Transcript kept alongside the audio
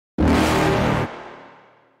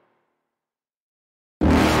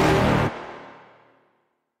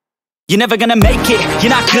You're never gonna make it,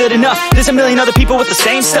 you're not good enough. There's a million other people with the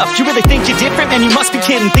same stuff. You really think you're different? Man, you must be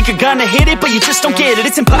kidding. Think you're gonna hit it, but you just don't get it.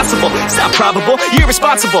 It's impossible, it's not probable, you're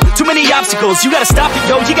irresponsible. Too many obstacles, you gotta stop it,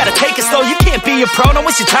 yo. You gotta take it slow, you can't be a pro. Don't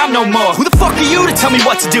waste your time no more. Who the fuck are you to tell me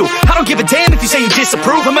what to do? I don't give a damn if you say you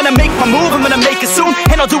disapprove. I'm gonna make my move, I'm gonna make it soon.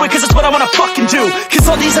 And I'll do it cause it's what I wanna fucking do. Cause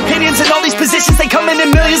all these opinions and all these positions, they come in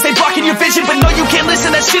millions, they blocking your vision. But no, you can't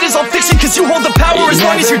listen, that shit is all fiction. Cause you hold the power as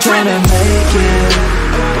long as you're driven.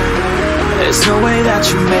 There's no way that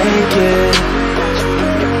you make it.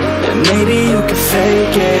 And maybe you can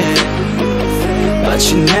fake it, but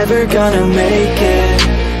you're never gonna make it.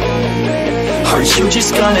 Aren't you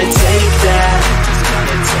just gonna take that?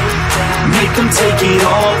 Make them take it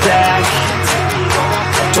all back.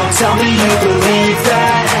 Don't tell me you believe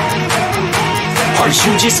that. Aren't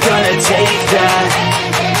you just gonna take that?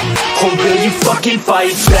 Or will you fucking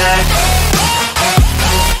fight back?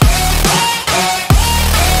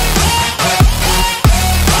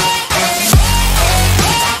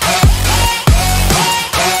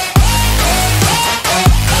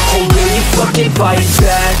 Fucking fight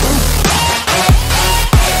back.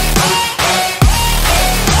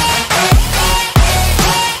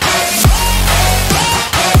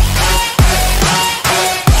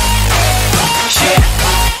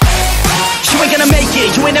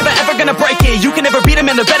 You ain't never ever gonna break it. You can never beat them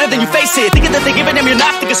and they're better than you face it. Thinking that they give a damn, you're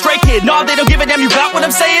not thinking straight, kid. No, they don't give a damn, you got what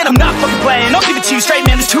I'm saying? I'm not fucking playing, I'll give it to you straight,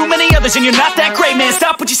 man. There's too many others and you're not that great, man.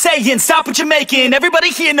 Stop what you're saying, stop what you're making. Everybody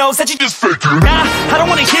here knows that you just faking. Nah, I don't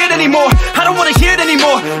wanna hear it anymore, I don't wanna hear it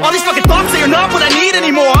anymore. All these fucking thoughts, they are not what I need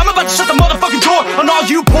anymore. I'm about to shut the motherfucking door on all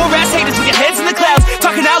you poor ass haters with your heads in the clouds,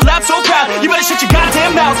 talking out loud so proud. You better shut your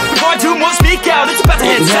goddamn mouth before I do more speak out. It's about to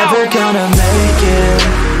head south. You're never gonna make it.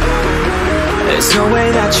 There's no way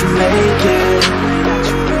that you make it.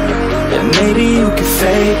 And maybe you can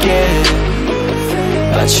fake it,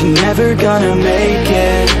 but you're never gonna make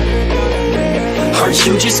it. Aren't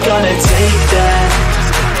you just gonna take that?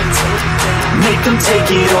 Make them take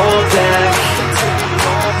it all back.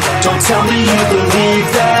 Don't tell me you believe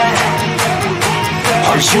that.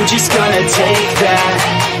 Aren't you just gonna take that?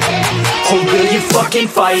 Or will you fucking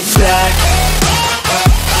fight back?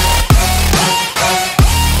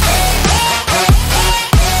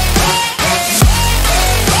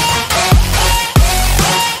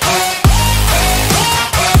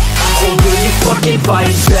 Fucking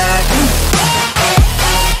fight back.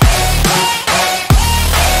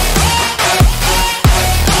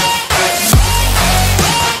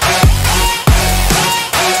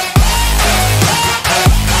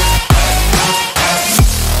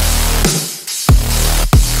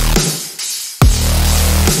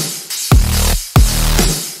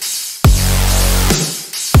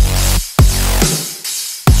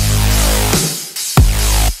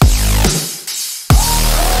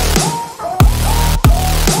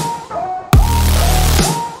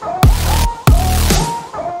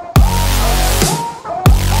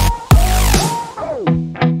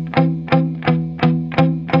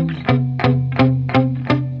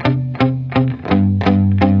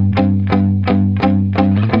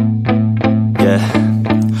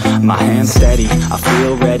 My hands steady, I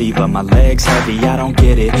feel ready, but my legs heavy, I don't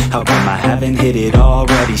get it. How come I haven't hit it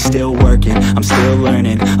already? Still working, I'm still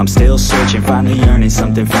learning, I'm still searching, finally earning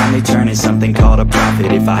something, finally turning something called a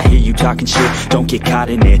profit. If I hear you talking shit, don't get caught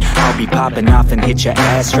in it. I'll be popping off and hit your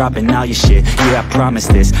ass, dropping all your shit. Yeah, I promise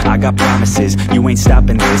this, I got promises, you ain't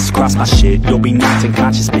stopping this. Cross my shit, you'll be knocked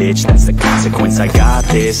unconscious, bitch. That's the consequence, I got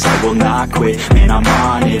this, I will not quit. Man, I'm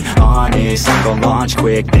on it, honest, I'm gon' launch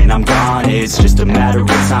quick, then I'm gone. It's just a matter of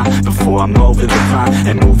time before I'm over the climb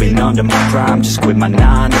and moving under my prime. Just quit my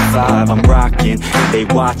 9 to 5, I'm rocking and they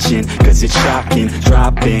watching, cause it's shocking.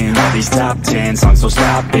 Dropping all these top 10 songs, so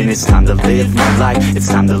stopping. It's time to live my life, it's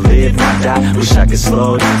time to live, not die. Wish I could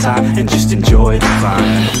slow down time and just enjoy the climb.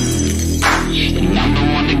 And I'm the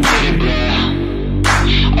one to get it, bro.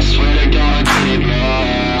 I swear to God I get it,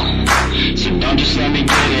 bro. So don't just let me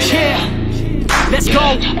get it. Yeah, let's go.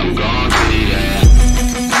 I'm gonna get it,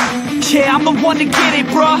 yeah, I'm the one to get it,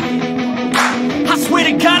 bruh. I swear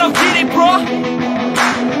to God I'll get it, bruh.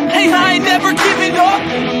 Hey, I ain't never giving up.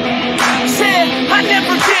 Yeah, I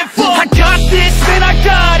never give up. I got this, man, I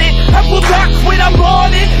got it. I will not quit, I'm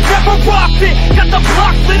on it. Never rock it. Got the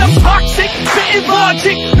block lit, I'm toxic. Spitting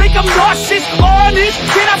logic, make them nauseous. Honest,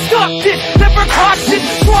 can I stop this? Never cautious,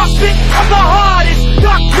 drop it. I'm the hardest.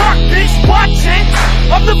 Knock, knock, bitch, watch it.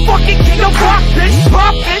 I'm the fucking king of rock, bitch.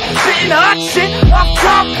 Poppin', spitting hot shit. I'm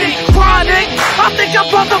topic, chronic. I think I'm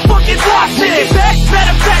motherfucking lost it. Making back,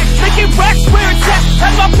 better facts. Making racks where it's at.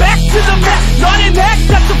 Have my back to the mat. Not an act,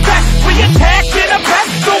 that's a fact. We attack in a back.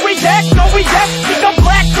 No react, no react. Think I'm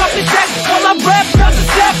black, up his ass.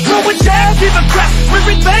 We're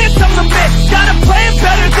advanced, I'm the man. Got a plan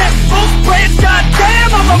better than most brands.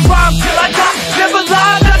 Goddamn, I'ma rhyme till I die. Never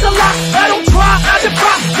lie, that's a lie. I don't try, I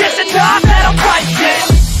defy. Yes and nah, that I'm right, yeah.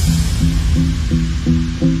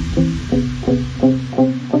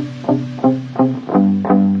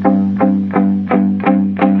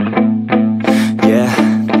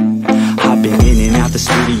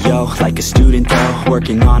 Like a student though,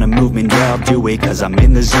 working on a movement, yeah, I'll do it cause I'm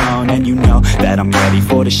in the zone. And you know that I'm ready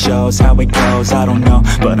for the shows. How it goes, I don't know,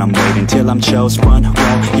 but I'm waiting till I'm chose. Front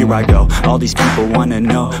row, here I go. All these people wanna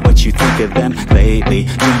know what you think of them lately.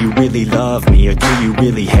 Do you really love me or do you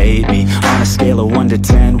really hate me? On a scale of 1 to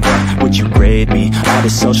 10, what would you grade me? All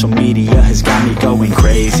this social media has got me going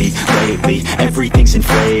crazy lately. Everything's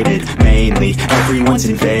inflated, mainly everyone's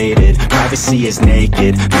invaded. Privacy is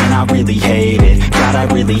naked, man, I really hate it. God, I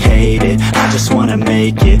really hate it. I just wanna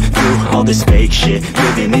make it through all this fake shit.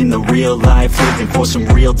 Living in the real life, living for some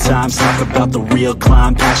real times. Talk about the real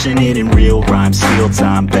climb, passionate in real rhymes. Steal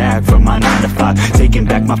time back from my 9 to 5, taking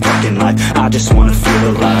back my fucking life. I just wanna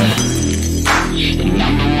feel alive. And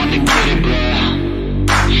I'm the one to get it, bro.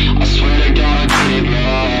 I swear to God I'll get it,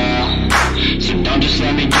 bro. So don't just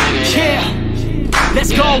let me get it. Yeah,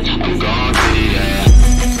 let's go. I'm gonna get it, yeah.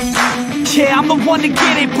 Yeah, I'm the one to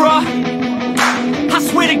get it, bro. I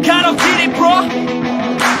swear to God I'll get it, bro.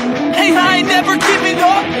 Hey, I ain't never giving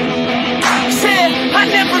up. Said I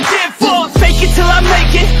never give up. Fake it till I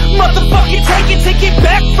make it. Motherfucking take it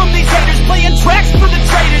back from these haters. Playing tracks for the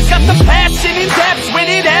traitors. Got the passion in depth when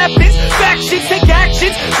it happens. Factions take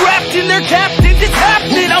actions, drafting their captains. It's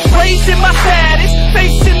happening, I'm raising my status,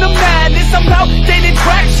 facing the madness. I'm out gaining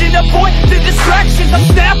traction, avoid the distractions. I'm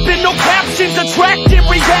snapping, no captions, attracting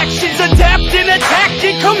reactions. Adapting,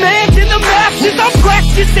 attacking, commanding the masses. I'm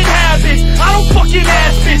practicing habits, I don't fucking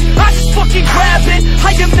ask this. I just fucking grab it,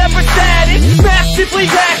 I am never static. Massively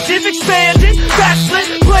active, expanding,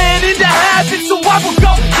 backslid, planning to have it. So I will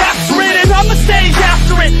go capture it, and I'ma stay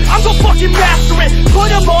after it. I'm gon' fucking master it, put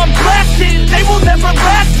them on blast it. They will never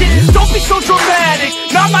last it, don't be so dramatic.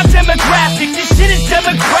 Not my demographic, this shit is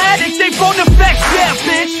democratic. They vote Neffex, yeah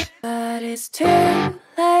bitch. But it's too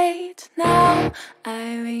late now.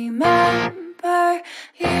 I remember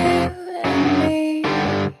you and me,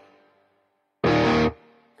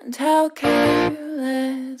 and how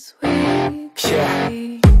careless we could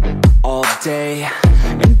be. All day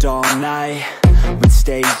and all night, we'd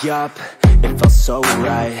stay up, it felt so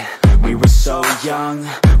right. We were so young,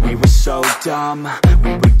 we were so dumb.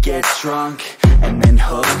 We would get drunk and then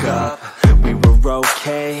hook up. We were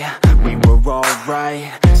okay, we were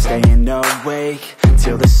alright, staying awake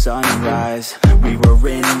till the sunrise. We were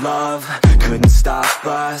in love, couldn't stop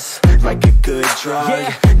us. Like a good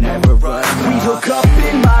drug, never run off. We'd hook up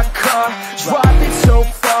in my car, drive it so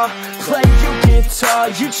far, play your guitar,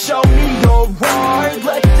 you'd show me your art.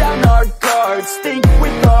 Let down our guards, think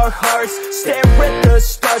with our hearts, stare at the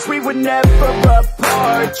stars. We were never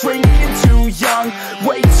apart, drinking too young,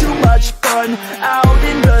 way too much fun. Out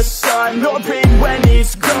in the sun, orbit when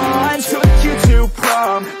it's gone. Took you to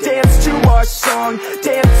prom, dance to our song,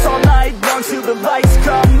 dance all night long till the lights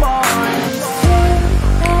come on.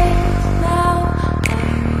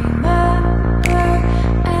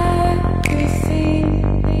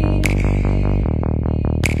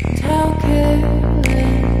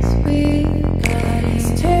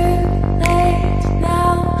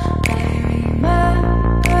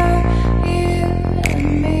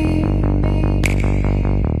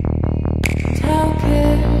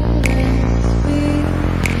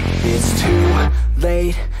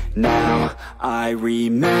 Now I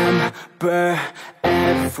remember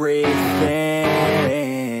everything,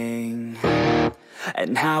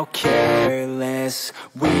 and how careless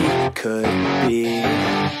we could be,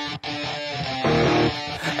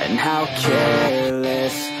 and how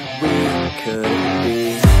careless we could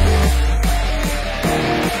be,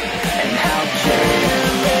 and how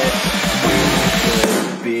careless we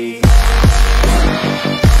could be.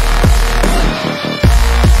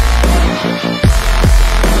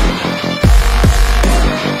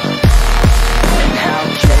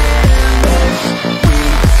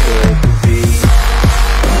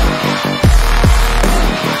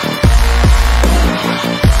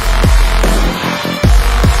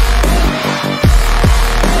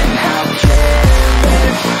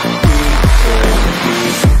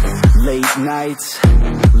 Nights,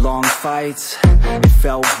 long fights, it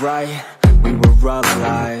felt right, we were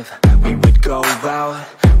alive. We would go out,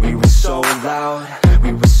 we were so loud,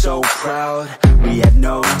 we were so proud, we had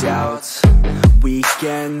no doubts.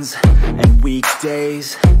 Weekends and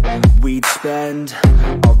weekdays, we'd spend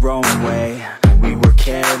our own way. We were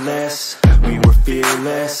careless, we were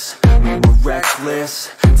fearless, we were reckless,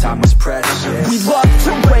 time was precious. We love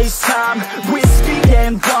to waste time, whiskey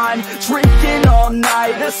and wine, drinking all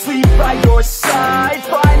night, asleep by your side.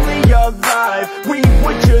 Finally alive, we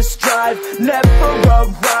would just drive, never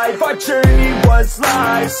arrive. Our journey was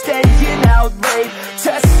live, staying out late,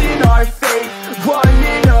 testing our fate,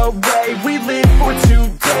 running away. We live for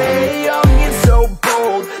today, young and so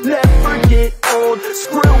bold, never get old.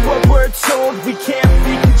 Screw what we're told, we can't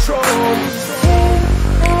be controlled.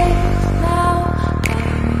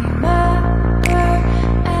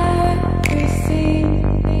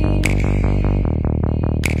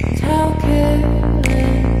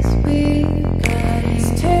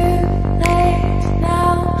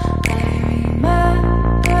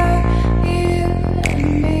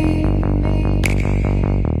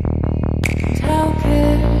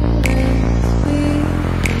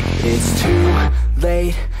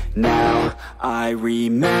 Now I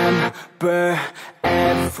remember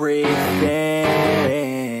everything,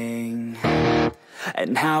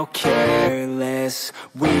 and how careless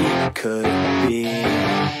we could be,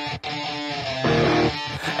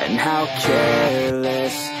 and how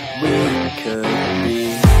careless we could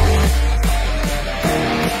be,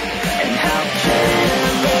 and how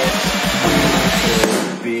careless we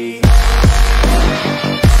could be.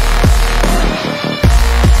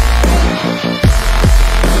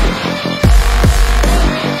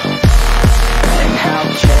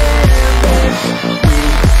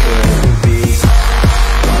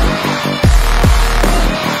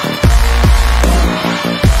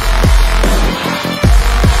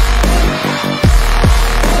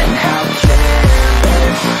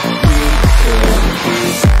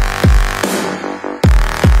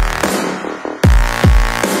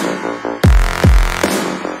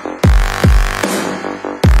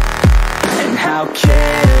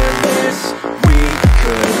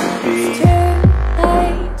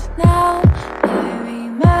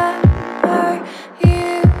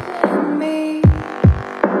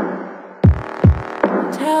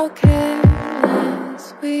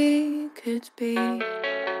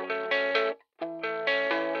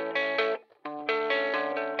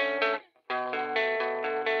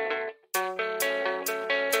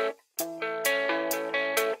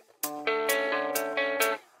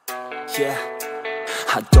 Yeah,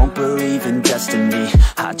 I don't believe in destiny,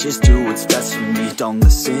 I just do what's best for me. Don't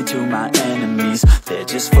listen to my enemies, they're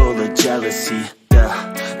just full of jealousy.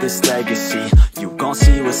 Yeah, this legacy, you gon'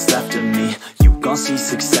 see what's left of me. You gon' see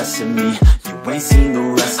success in me, you ain't seen the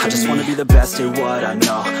rest of me. I just wanna be the best at what I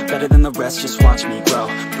know, better than the rest, just watch me grow.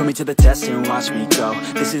 Put me to the test and watch me go.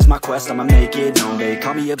 This is my quest, I'ma make it known. They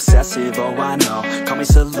call me obsessive, oh I know. Call me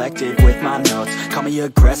selective with my notes, call me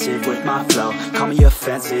aggressive with my flow, call me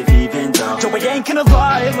offensive even though Yo, I ain't gonna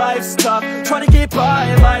lie, life's tough. Try to get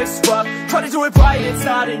by, life's rough. Try to do it right, it's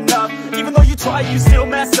not enough. Even though you try, you still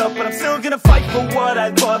mess up. But I'm still gonna fight for what I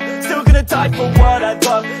love, still gonna die for what I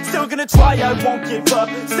love, still gonna try, I won't give up,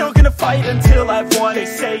 still gonna fight until I've won. They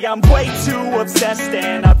say I'm way too obsessed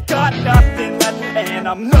and I've got nothing left, and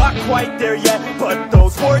I'm not quite there yet, but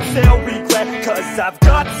those words they'll regret, cause I've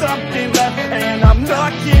got something left and I'm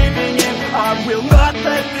not giving in. I will not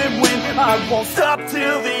let them win, I won't stop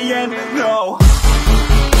till the end, no.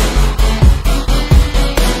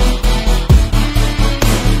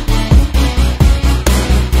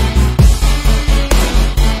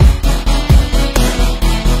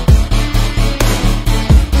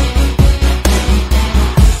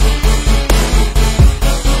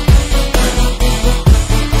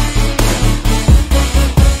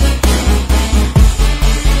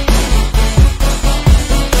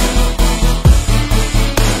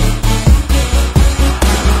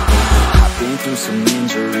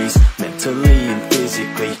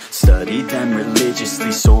 Study them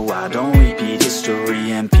religiously so I don't repeat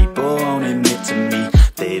history. And people won't admit to me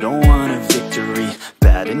they don't want a victory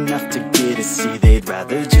bad enough to get a C. They'd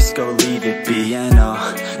rather just go leave it be. And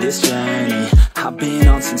oh, this journey I've been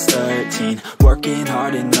on since 13, working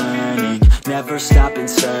hard and learning, never stopping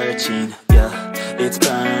searching. Yeah, it's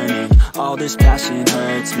burning, all this passion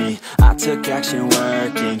hurts me. I took action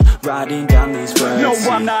working, writing down these words. No,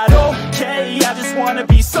 I'm not okay, I just wanna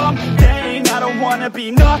be something. I don't wanna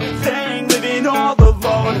be nothing, living all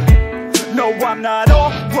alone. No, I'm not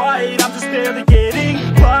alright, I'm just barely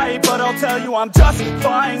getting by. But I'll tell you I'm just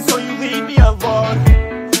fine, so you leave me alone.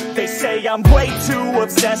 They say I'm way too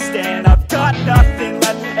obsessed and I've got nothing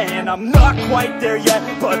left, and I'm not quite there yet,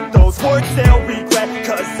 but those words they'll regret,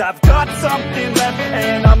 cause I've got something left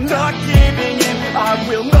and I'm not giving in. I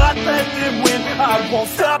will not let them win, I won't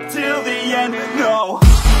stop till the end, no.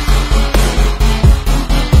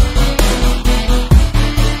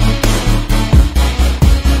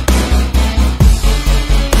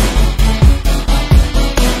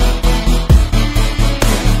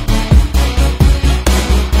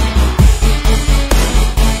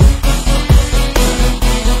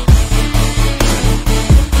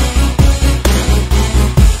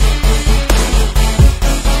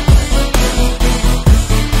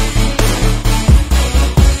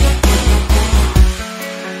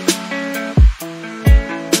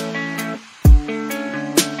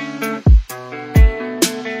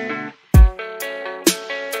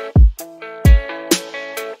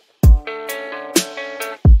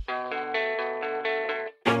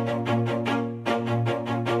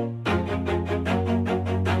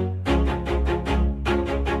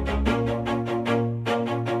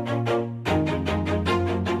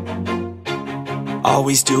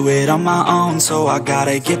 always do it on my own, so I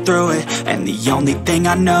gotta get through it. And the only thing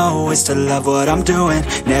I know is to love what I'm doing.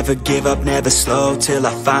 Never give up, never slow, till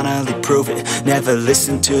I finally prove it. Never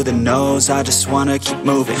listen to the no's, I just wanna keep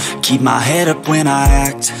moving. Keep my head up when I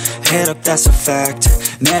act, head up, that's a fact.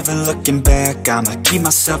 Never looking back, I'ma keep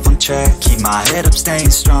myself on track. Keep my head up, staying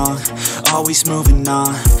strong, always moving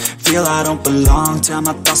on. Feel I don't belong, tell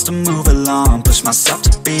my thoughts to move along. Push myself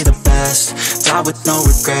to be the best, die with no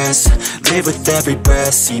regrets. Live with every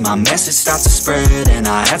breath, see my message start to spread. And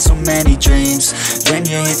I had so many dreams, then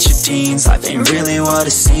you hit your teens. Life ain't really what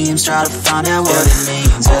it seems, try to find out what it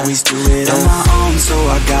means. Always do it on my own, so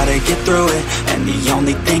I gotta get through it. And the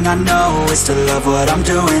only thing I know is to love what I'm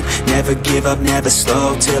doing. Never give up, never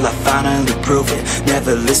slow, till I finally prove it.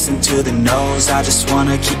 Never listen to the no's, I just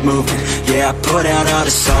wanna keep moving. Yeah, I put out all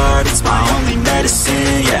this art, it's my only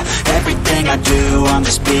medicine. Yeah, everything I do, I'm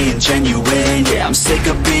just being genuine. Yeah, I'm sick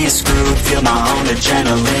of being screwed, feel my own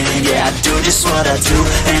adrenaline. Yeah, I do just what I do,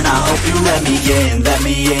 and I hope you let me in,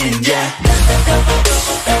 yeah.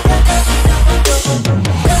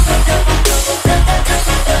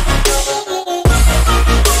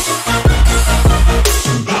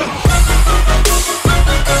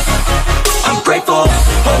 I'm grateful,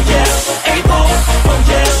 oh yeah, able, oh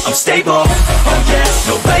yeah, I'm stable, oh yeah,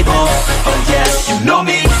 no label, oh yeah, you know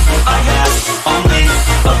me, I have only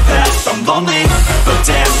a path, I'm lonely, but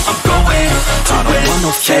damn, I'm going to win. I don't want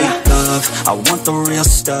no fake love, I want the real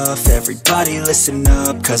stuff. Everybody listen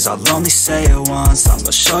up, cause I'll only say it once. I'm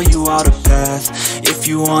gonna show you all the path, if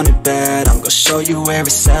you want it bad. I'm gonna show you where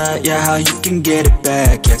it's at, yeah, how you can get it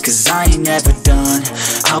back. Yeah, cause I ain't never done,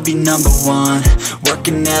 I'll be number one.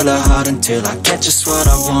 Working hella hard until I get just what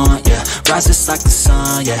I want, yeah. Rises like the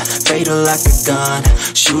sun, yeah, fatal like a gun.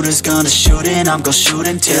 Shooter's gonna shoot and I'm gonna shoot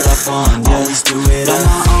until I won, yeah. Always do it on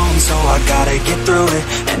my own, so I gotta get through it.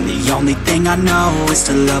 And the only thing I know is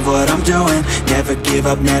to love what I'm doing. Never give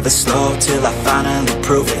up, never slow, till I finally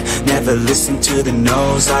prove it. Never listen to the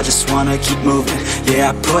no's, I just wanna keep moving.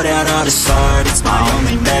 Yeah, I put out all this art, it's my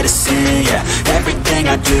only medicine. Yeah, everything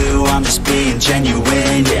I do, I'm just being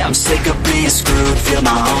genuine. Yeah, I'm sick of being screwed, feel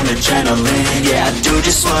my own adrenaline. Yeah, I do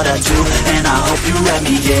just what I do, and I hope you let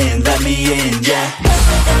me in, yeah.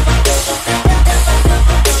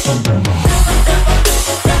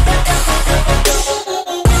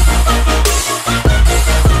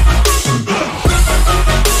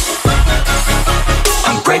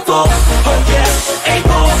 I'm grateful, oh yeah,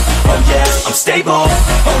 able, oh yeah, I'm stable,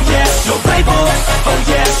 oh yeah, no label, oh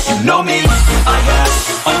yeah, you know me, I have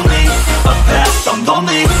only a path, I'm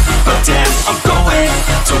lonely, but damn, I'm going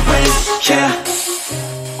to win, yeah.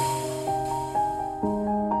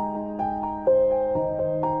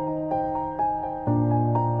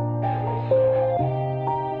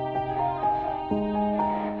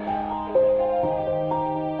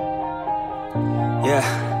 Yeah,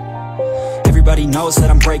 everybody knows that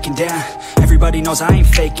I'm breaking down. Everybody knows I ain't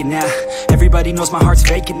faking now. Everybody knows my heart's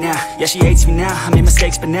vacant now. Yeah, she hates me now, I made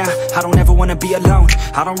mistakes but now I don't ever wanna be alone.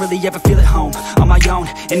 I don't really ever feel at home, on my own,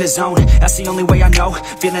 in the zone. That's the only way I know,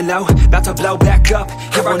 feeling low, about to blow back up.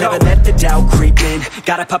 Here I never let the doubt creep in.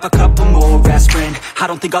 Gotta pop a couple more aspirin. I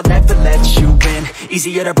don't think I'll ever let you in.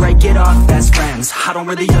 Easier to break it off as friends. I don't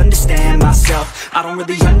really understand myself, I don't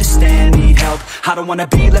really understand, need help. I don't wanna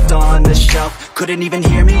be left on the shelf. Couldn't even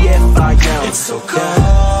hear me if I yelled. It's so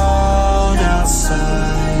cold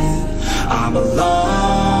outside, I'm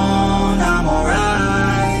alone, I'm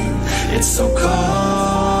alright. It's so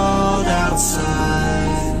cold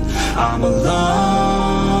outside, I'm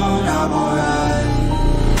alone, I'm alright.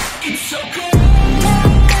 It's so cold.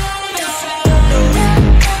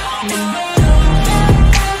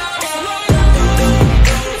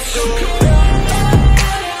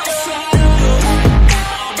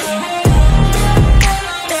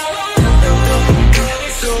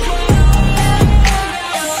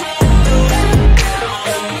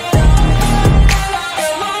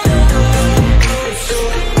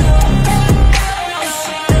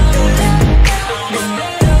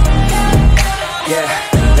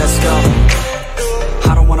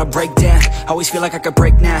 Break down, always feel like I could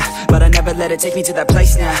break now, but I never let it take me to that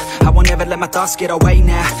place now. I won't ever let my thoughts get away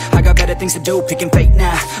now. I got better things to do, picking fate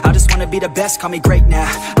now. I just wanna be the best, call me great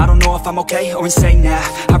now. I don't know if I'm okay or insane now.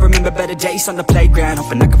 I remember better days on the playground,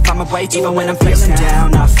 hoping I can find my way to even when I'm feeling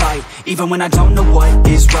down, I fight, even when I don't know what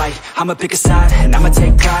is right. I'ma pick a side, and I'ma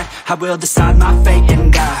take pride. I will decide my fate,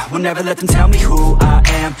 and I will never let them tell me who I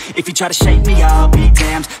am. If you try to shake me, I'll be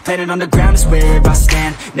damned. Planet on the ground is where I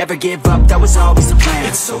stand. Never give up, that was always the plan.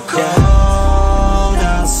 It's so cold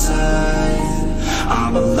outside,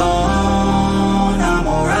 I'm alone, I'm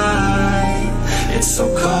alright. It's so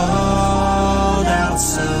cold outside.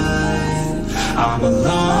 I'm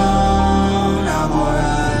alone.